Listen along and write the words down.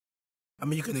I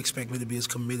mean, you can expect me to be as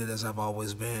committed as I've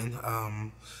always been.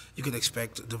 You can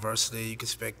expect diversity. You can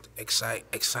expect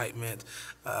excitement,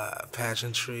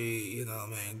 pageantry. You know, I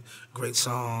mean, great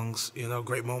songs. You know,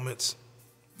 great moments.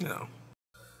 You know,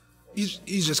 you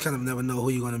just kind of never know who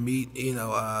you're going to meet. You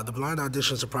know, the blind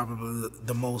auditions are probably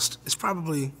the most. It's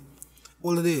probably,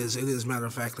 well, it is. It is matter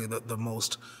of factly the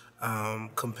most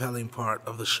compelling part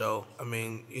of the show. I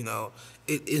mean, you know,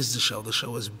 it is the show. The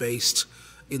show is based,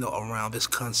 you know, around this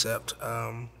concept,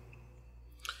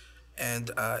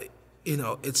 and you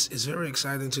know, it's very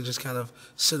exciting to just kind of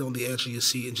sit on the edge of your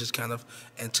seat and just kind of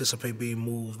anticipate being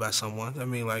moved by someone. I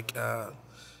mean, like,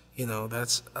 you know,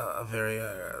 that's a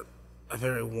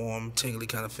very warm, tingly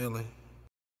kind of feeling.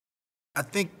 I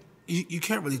think you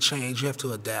can't really change. You have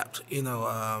to adapt. You know,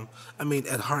 I mean,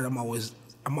 at heart, I'm always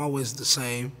the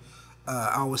same.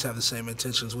 I always have the same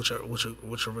intentions, which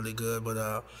are really good.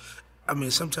 But I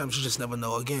mean, sometimes you just never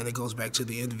know. Again, it goes back to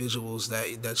the individuals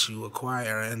that you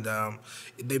acquire, and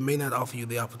they may not offer you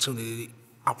the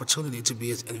opportunity to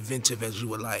be as inventive as you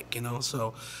would like, you know.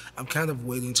 So I'm kind of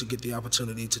waiting to get the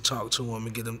opportunity to talk to them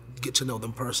and get to know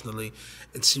them personally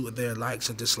and see what their likes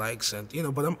and dislikes, and you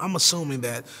know. But I'm assuming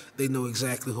that they know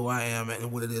exactly who I am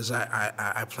and what it is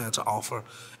I plan to offer,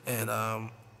 and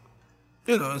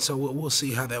you know. And so we'll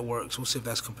see how that works. We'll see if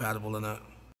that's compatible or not.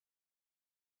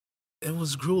 It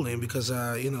was grueling because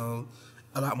you know,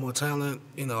 a lot more talent,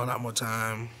 you know, a lot more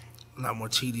time, a lot more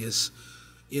tedious,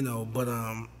 you know. But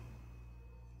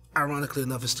ironically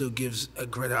enough, it still gives a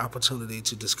greater opportunity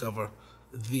to discover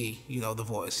you know, the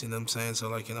voice. You know what I'm saying? So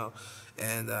like, you know,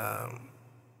 and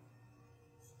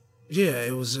yeah,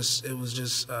 it was just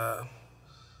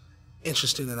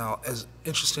interesting, and as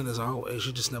interesting as always.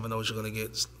 You just never know what you're gonna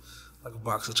get. It's like a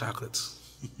box of chocolates.